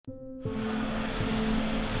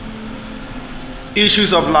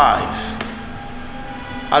Issues of life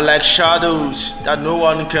are like shadows that no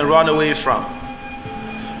one can run away from.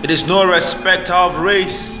 It is no respecter of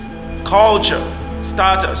race, culture,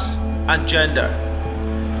 status, and gender.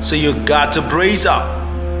 So you got to brace up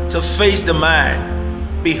to face the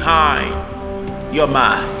man behind your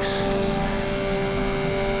mask.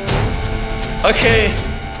 Okay,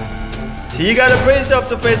 you gotta brace up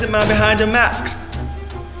to face the man behind the mask.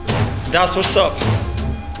 That's what's up.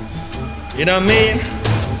 You know what I mean?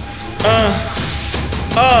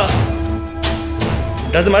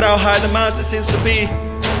 Doesn't matter how high the mountain seems to be,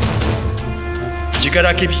 you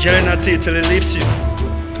gotta keep yelling at it till it leaves you.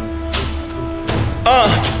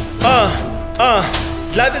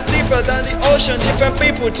 Life is deeper than the ocean, different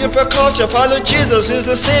people, different culture. Follow Jesus, He's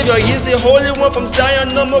the Savior, He's the Holy One from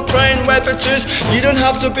Zion. No more crying, wiping tears. You don't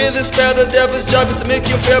have to be this bad. The devil's job is to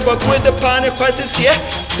make you fear, but with the panic crisis here,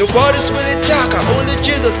 the world is really darker. Only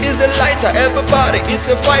Jesus is the lighter. Everybody is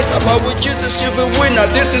a fighter, but with Jesus you'll be winner.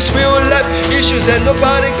 This is real life issues, and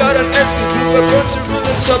nobody got an excuse. We were born to rule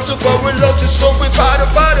and subdue, but we love to so we fight.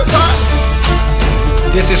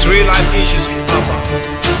 This is real life issues with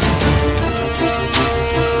Papa.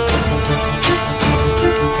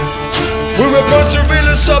 We were born to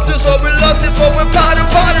really subdue, so we lost it, but we party.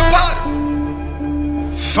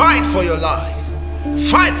 Fight for your life.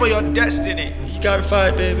 Fight for your destiny. You gotta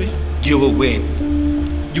fight, baby. You will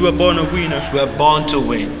win. You were born a winner. You were born to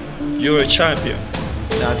win. You're a champion.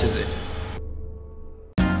 That is it.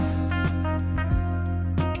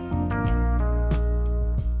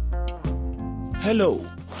 Hello,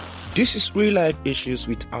 this is Real Life Issues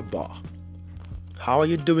with Abba. How are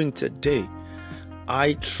you doing today?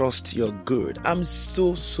 I trust you're good. I'm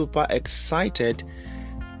so super excited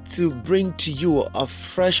to bring to you a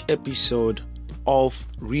fresh episode of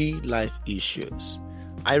Real Life Issues.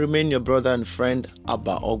 I remain your brother and friend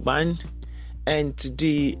Abba Ogban, and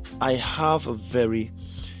today I have a very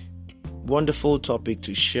wonderful topic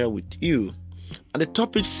to share with you. And the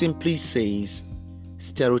topic simply says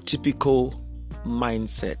stereotypical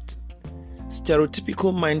mindset.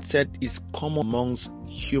 Stereotypical mindset is common amongst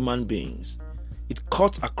human beings. It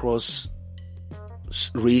cuts across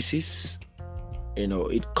races,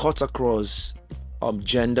 it cuts across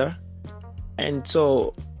gender, and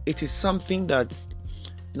so it is something that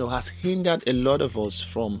has hindered a lot of us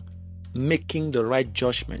from making the right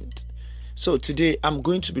judgment. So today I'm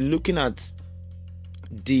going to be looking at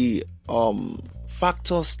the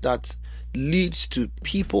factors that leads to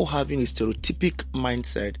people having a stereotypic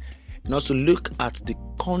mindset, and also look at the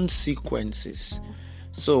consequences.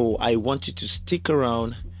 So I want you to stick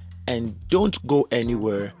around and don't go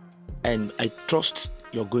anywhere, and I trust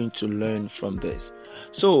you're going to learn from this.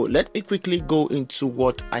 So let me quickly go into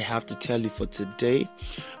what I have to tell you for today.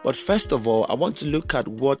 But first of all, I want to look at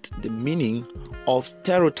what the meaning of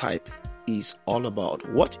stereotype is all about.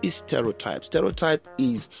 What is stereotype? Stereotype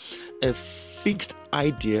is a fixed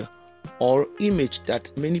idea or image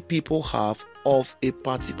that many people have of a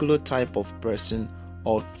particular type of person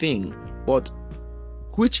or thing, but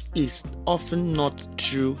which is often not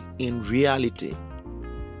true in reality.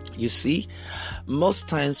 You see, most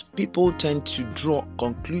times people tend to draw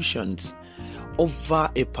conclusions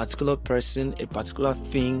over a particular person, a particular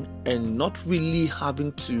thing, and not really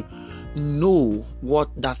having to know what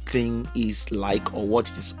that thing is like or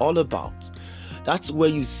what it is all about. That's where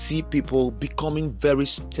you see people becoming very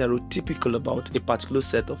stereotypical about a particular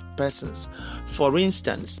set of persons. For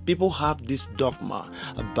instance, people have this dogma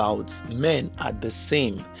about men are the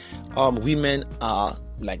same, women are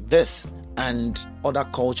like this, and other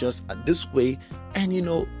cultures are this way. And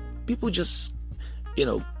people just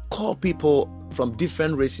call people from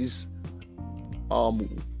different races,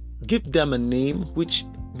 give them a name which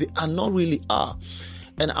they are not really are.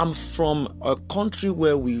 And I'm from a country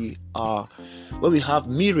where we have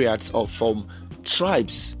myriads of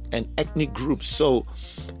tribes and ethnic groups. So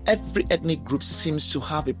every ethnic group seems to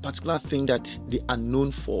have a particular thing that they are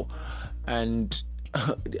known for, and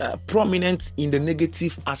prominent in the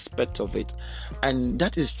negative aspect of it. And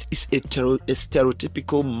that is a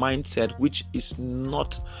stereotypical mindset, which is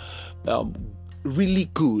not really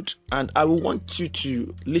good. And I will want you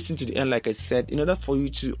to listen to the end, like I said, in order for you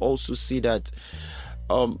to also see that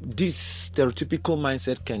this stereotypical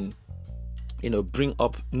mindset can bring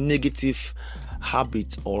up negative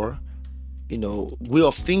habits or way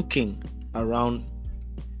of thinking around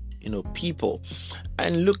people.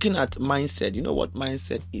 And looking at mindset, what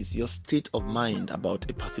mindset is? Your state of mind about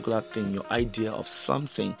a particular thing, your idea of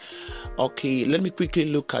something. Okay, let me quickly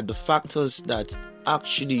look at the factors that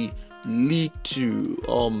actually lead to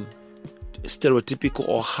stereotypical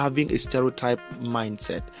or having a stereotype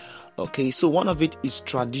mindset. Okay, so one of it is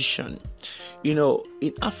tradition.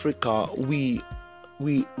 In Africa, we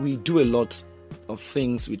do a lot of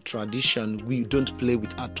things with tradition. We don't play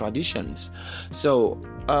with our traditions. So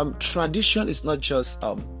tradition is not just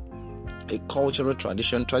a cultural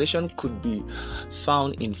tradition. Tradition could be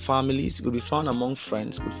found in families, could be found among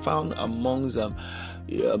friends, could be found amongst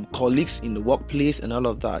colleagues in the workplace and all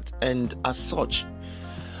of that. And as such,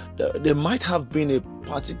 there might have been a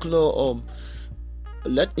particular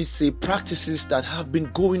let me say practices that have been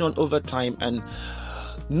going on over time, and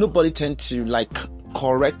nobody tend to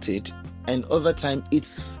correct it, and over time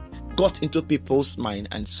it's got into people's mind,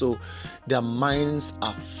 and so their minds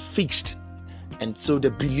are fixed, and so they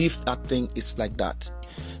believe that thing is like that.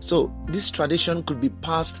 So this tradition could be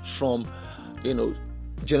passed from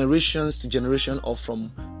generations to generation, or from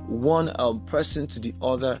one person to the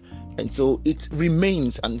other, and so it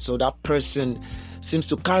remains, and so that person seems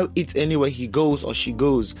to carry it anywhere he goes or she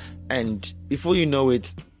goes, and before you know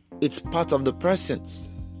it, it's part of the person,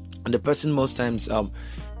 and the person most times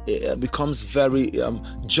becomes very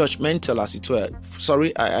judgmental, as it were.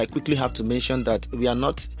 Sorry, I quickly have to mention that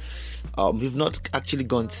we've not actually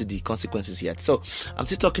gone to the consequences yet, so I'm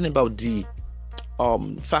still talking about the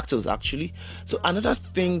factors actually. So another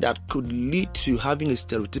thing that could lead to having a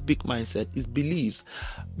stereotypic mindset is beliefs.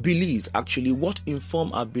 Actually, what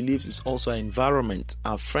inform our beliefs is also our environment,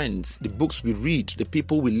 our friends, the books we read, the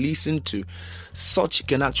people we listen to. Such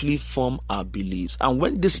can actually form our beliefs, and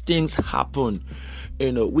when these things happen,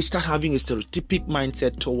 we start having a stereotypic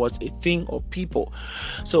mindset towards a thing or people.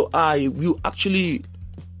 So I will actually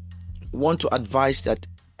want to advise that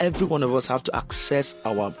every one of us have to access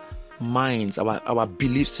our minds, our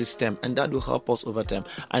belief system, and that will help us over time.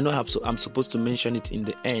 I know I'm supposed to mention it in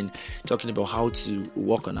the end, talking about how to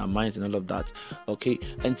work on our minds and all of that. Okay,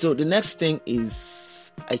 and so the next thing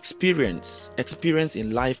is experience in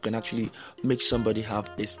life can actually make somebody have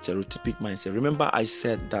a stereotypic mindset. Remember, I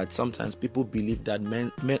said that sometimes people believe that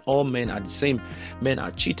all men are the same, men are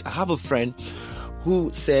cheats. I have a friend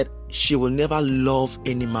who said she will never love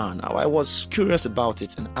any man. I was curious about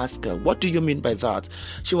it and asked her, what do you mean by that?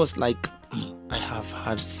 She was like, I have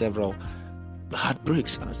had several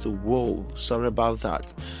heartbreaks. And I said, whoa, sorry about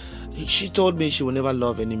that. She told me she will never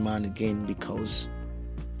love any man again because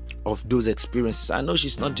of those experiences. I know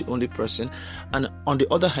she's not the only person, and on the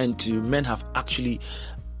other hand too, men have actually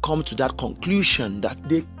come to that conclusion that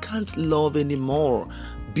they can't love anymore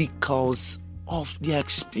because of their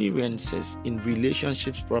experiences in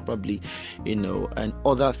relationships, probably, and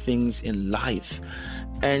other things in life.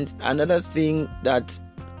 And another thing that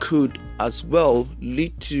could as well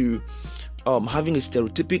lead to having a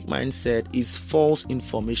stereotypic mindset is false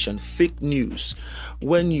information, fake news.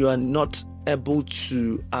 When you are not able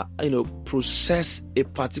to process a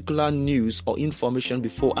particular news or information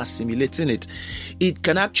before assimilating it, it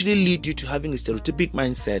can actually lead you to having a stereotypic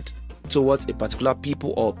mindset towards a particular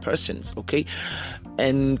people or persons. Okay,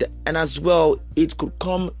 and as well, it could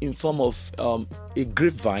come in form of a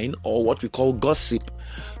grapevine, or what we call gossip.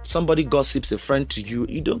 Somebody gossips a friend to you,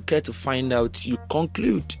 you don't care to find out, you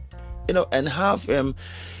conclude, and have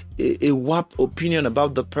a warped opinion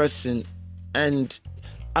about the person, and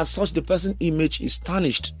as such the person image is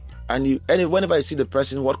tarnished, and whenever you see the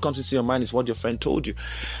person, what comes into your mind is what your friend told you.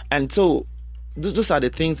 And so those are the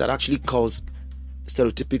things that actually cause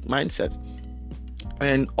stereotypic mindset.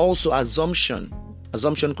 And also assumption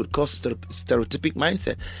could cause stereotypic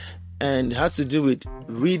mindset, and it has to do with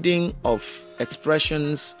reading of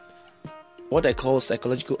expressions, what I call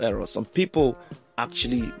psychological errors. Some people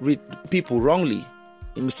actually read people wrongly,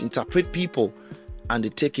 they misinterpret people, and they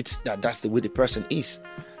take it that that's the way the person is,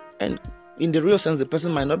 and in the real sense the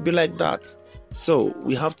person might not be like that. So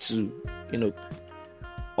we have to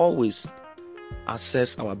always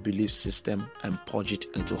assess our belief system and purge it,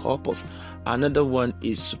 and to help us. Another one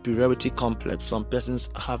is superiority complex. Some persons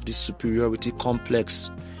have this superiority complex.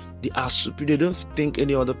 They are superior. They don't think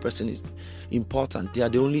any other person is important. They are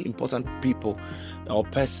the only important people or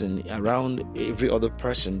person around every other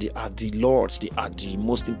person. They are the lords. They are the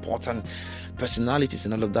most important personalities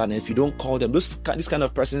and all of that. And if you don't call them, these kind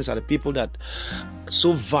of persons are the people that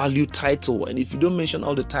so value title. And if you don't mention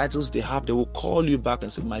all the titles they have, they will call you back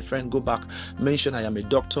and say, my friend, go back, mention I am a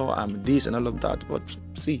doctor, I'm this and all of that. But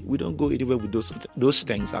see, we don't go anywhere with those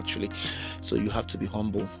things actually. So you have to be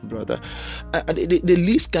humble, brother. The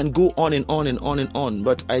list can go on and on and on and on,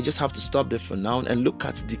 but I just have to stop there for now and look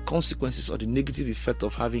at the consequences or the negative effect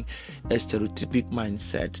of having a stereotypic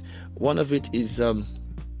mindset. One of it is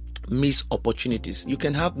missed opportunities. You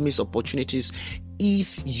can have missed opportunities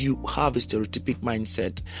if you have a stereotypic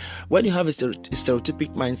mindset. When you have a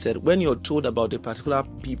stereotypic mindset, when you're told about a particular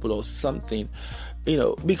people or something,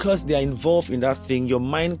 because they are involved in that thing, your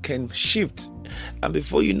mind can shift, and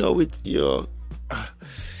before you know it, you're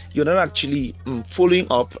not actually following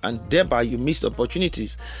up, and thereby you miss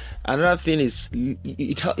opportunities. Another thing is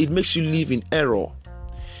it makes you live in error.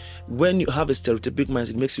 When you have a stereotypic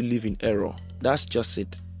mindset, it makes you live in error. That's just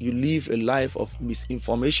it. You live a life of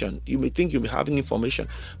misinformation. You may think you'll be having information,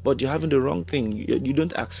 but you're having the wrong thing. You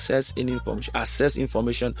don't access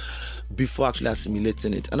information before actually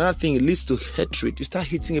assimilating it. Another thing, it leads to hatred. You start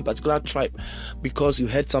hating a particular tribe because you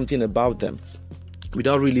heard something about them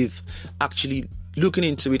without really actually looking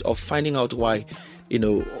into it or finding out why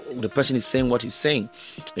the person is saying what he's saying.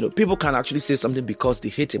 People can actually say something because they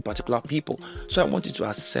hate a particular people. So I want you to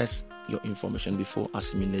assess your information before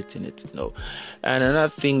assimilating it. And another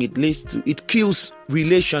thing, it kills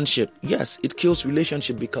relationship. Yes, it kills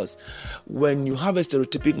relationship, because when you have a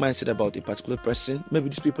stereotypic mindset about a particular person, maybe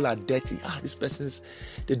these people are dirty.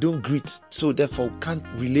 They don't greet, so therefore can't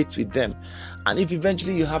relate with them. And if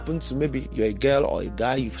eventually you happen to, maybe you're a girl or a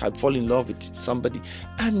guy, you've fallen in love with somebody,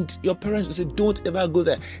 and your parents will say, don't ever go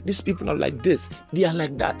there. These people are like this, they are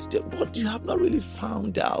like that. But you have not really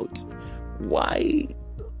found out why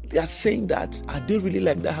they are saying that. Are they really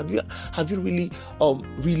like that? Have you really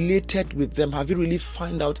related with them? Have you really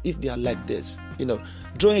find out if they are like this?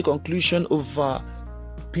 Drawing a conclusion over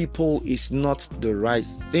people is not the right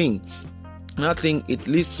thing. Another thing, it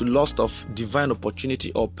leads to loss of divine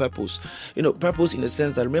opportunity or purpose. Purpose in the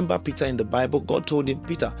sense that, remember Peter in the Bible, God told him,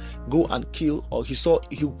 Peter, go and kill, or he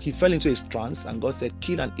fell into his trance, and God said,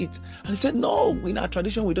 kill and eat. And he said, no, in our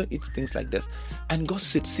tradition, we don't eat things like this. And God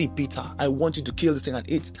said, see, Peter, I want you to kill this thing and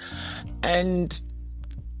eat. And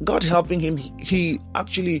God helping him, he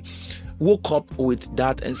actually woke up with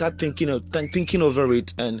that and started thinking over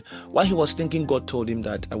it. And while he was thinking, God told him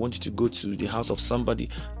that, I want you to go to the house of somebody.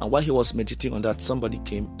 And while he was meditating on that, somebody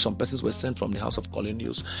came. Some persons were sent from the house of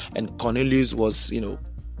Cornelius, and Cornelius was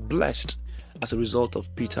blessed as a result of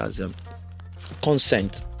Peter's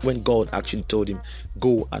consent, when God actually told him,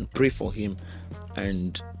 go and pray for him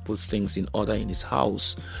and put things in order in his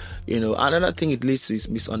house. Another thing it leads to is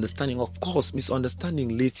misunderstanding. Of course,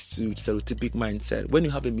 misunderstanding leads to stereotypic mindset. When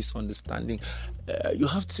you have a misunderstanding, you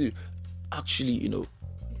have to actually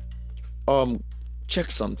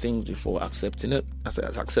check some things before accepting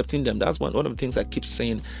them. That's one of the things I keep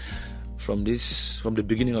saying from the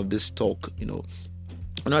beginning of this talk.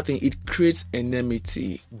 Another thing, it creates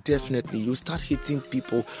enmity. Definitely, you start hating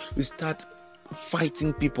people, you start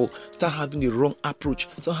fighting people, start having the wrong approach,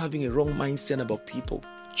 start having a wrong mindset about people,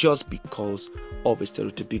 just because of a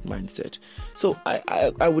stereotypic mindset. So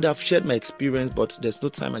I would have shared my experience, but there's no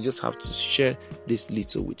time. I just have to share this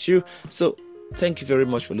little with you. So thank you very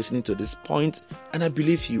much for listening to this point, and I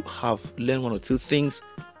believe you have learned one or two things.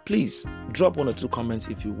 Please drop one or two comments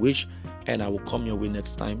if you wish, and I will come your way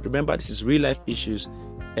next time. Remember, this is Real Life Issues,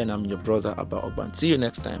 and I'm your brother Abba Ogban. See you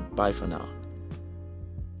next time. Bye for now.